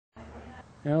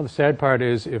You know, the sad part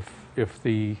is if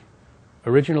the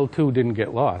original two didn't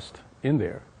get lost in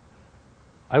there,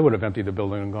 I would have emptied the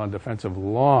building and gone defensive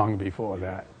long before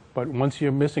that. But once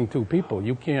you're missing two people,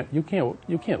 you can't leave.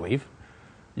 You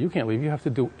can't leave. You have to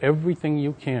do everything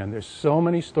you can. There's so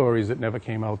many stories that never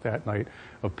came out that night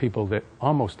of people that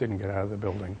almost didn't get out of the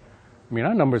building. I mean,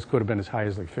 our numbers could have been as high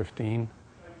as like 15,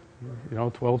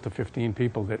 12 to 15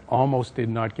 people that almost did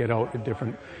not get out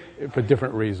for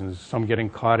different reasons. Some getting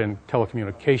caught in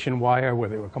telecommunication wire where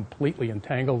they were completely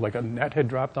entangled, like a net had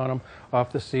dropped on them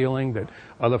off the ceiling. That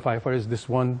other firefighters,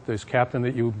 this captain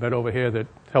that you met over here that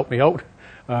helped me out,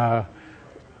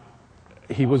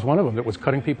 he was one of them that was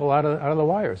cutting people out of the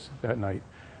wires that night.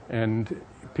 And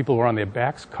people were on their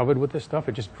backs covered with this stuff.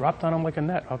 It just dropped on them like a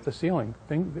net off the ceiling,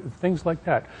 things like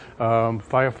that.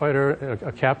 Firefighter,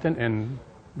 a captain, and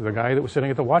the guy that was sitting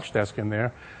at the watch desk in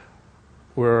there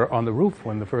were on the roof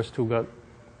when the first two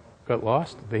got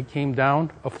lost. They came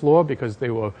down a floor because they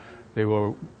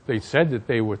said that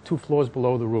they were 2 floors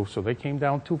below the roof. So they came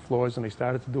down 2 floors and they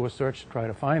started to do a search to try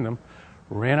to find them,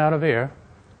 ran out of air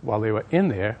while they were in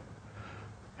there,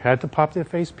 had to pop their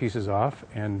face pieces off,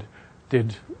 and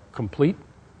did complete,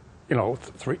 4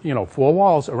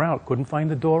 walls around. Couldn't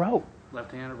find the door out.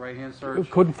 Left-hand or right-hand search?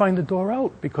 Couldn't find the door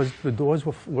out because the doors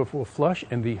were flush,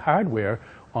 and the hardware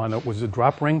on it was a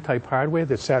drop ring type hardware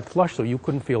that sat flush, so you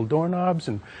couldn't feel doorknobs.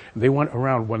 And they went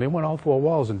around. When they went all 4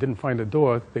 walls and didn't find the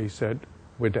door, they said,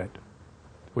 "We're dead.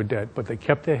 We're dead." But they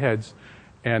kept their heads,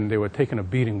 and they were taking a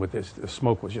beating with this. The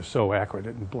smoke was just so acrid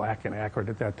and black and acrid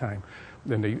at that time.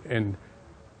 And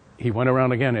he went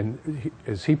around again, and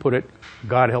as he put it,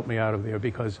 God helped me out of there,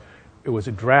 because it was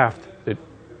a draft that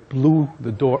blew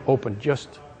the door open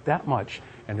just that much.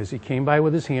 And as he came by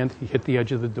with his hand, he hit the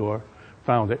edge of the door,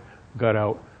 found it, got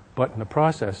out. But in the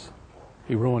process,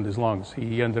 he ruined his lungs.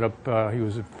 He ended up, he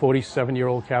was a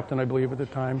 47-year-old captain, I believe, at the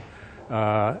time.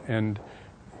 And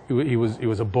he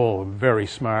was a bull, very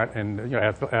smart and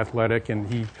athletic, and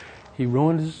he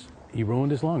ruined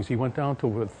his lungs. He went down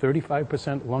to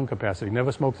 35% lung capacity.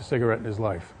 Never smoked a cigarette in his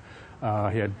life.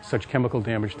 He had such chemical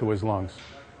damage to his lungs.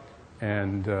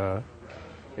 And there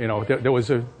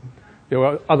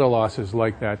were other losses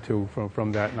like that too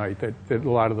from that night that a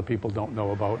lot of the people don't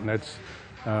know about. And that's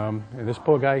and this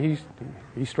poor guy, he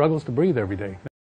struggles to breathe every day.